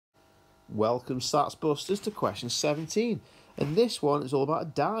Welcome Stats Busters to question 17, and this one is all about a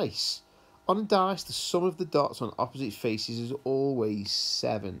dice. On a dice, the sum of the dots on opposite faces is always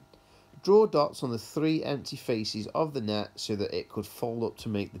 7. Draw dots on the 3 empty faces of the net so that it could fold up to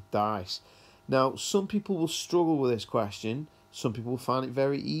make the dice. Now, some people will struggle with this question, some people will find it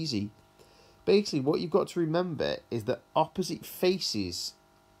very easy. Basically, what you've got to remember is that opposite faces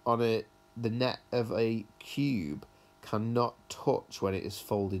on the net of a cube cannot touch when it is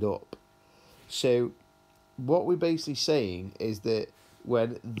folded up. So what we're basically saying is that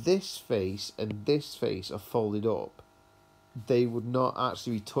when this face and this face are folded up, they would not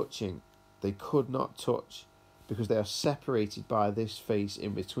actually be touching. They could not touch because they are separated by this face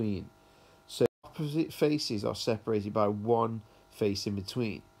in between. So opposite faces are separated by one face in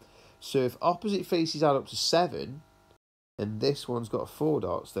between. So if opposite faces add up to 7, and this one's got 4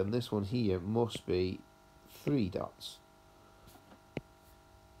 dots, then this one here must be 3 dots.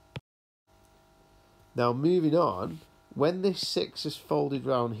 Now moving on, when this 6 is folded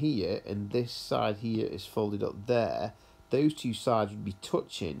round here and this side here is folded up there, those two sides would be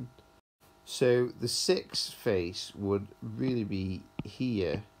touching. So the 6 face would really be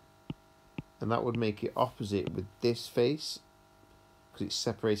here, and that would make it opposite with this face because it's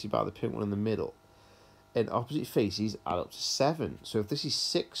separated by the pink one in the middle. And opposite faces add up to 7. So if this is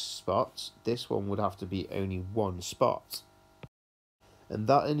 6 spots, this one would have to be only 1 spot. And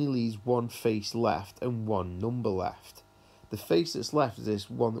that only leaves 1 face left and 1 number left. The face that's left is this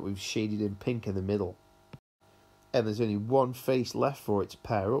one that we've shaded in pink in the middle. And there's only 1 face left for it to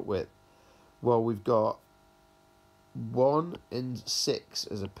pair up with. Well, we've got 1 and 6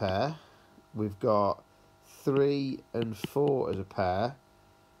 as a pair. We've got 3 and 4 as a pair.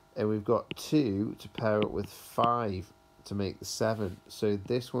 And we've got 2 to pair up with 5 to make the 7. So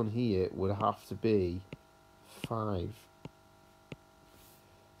this one here would have to be 5.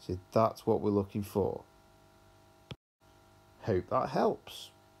 So that's what we're looking for. Hope that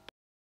helps.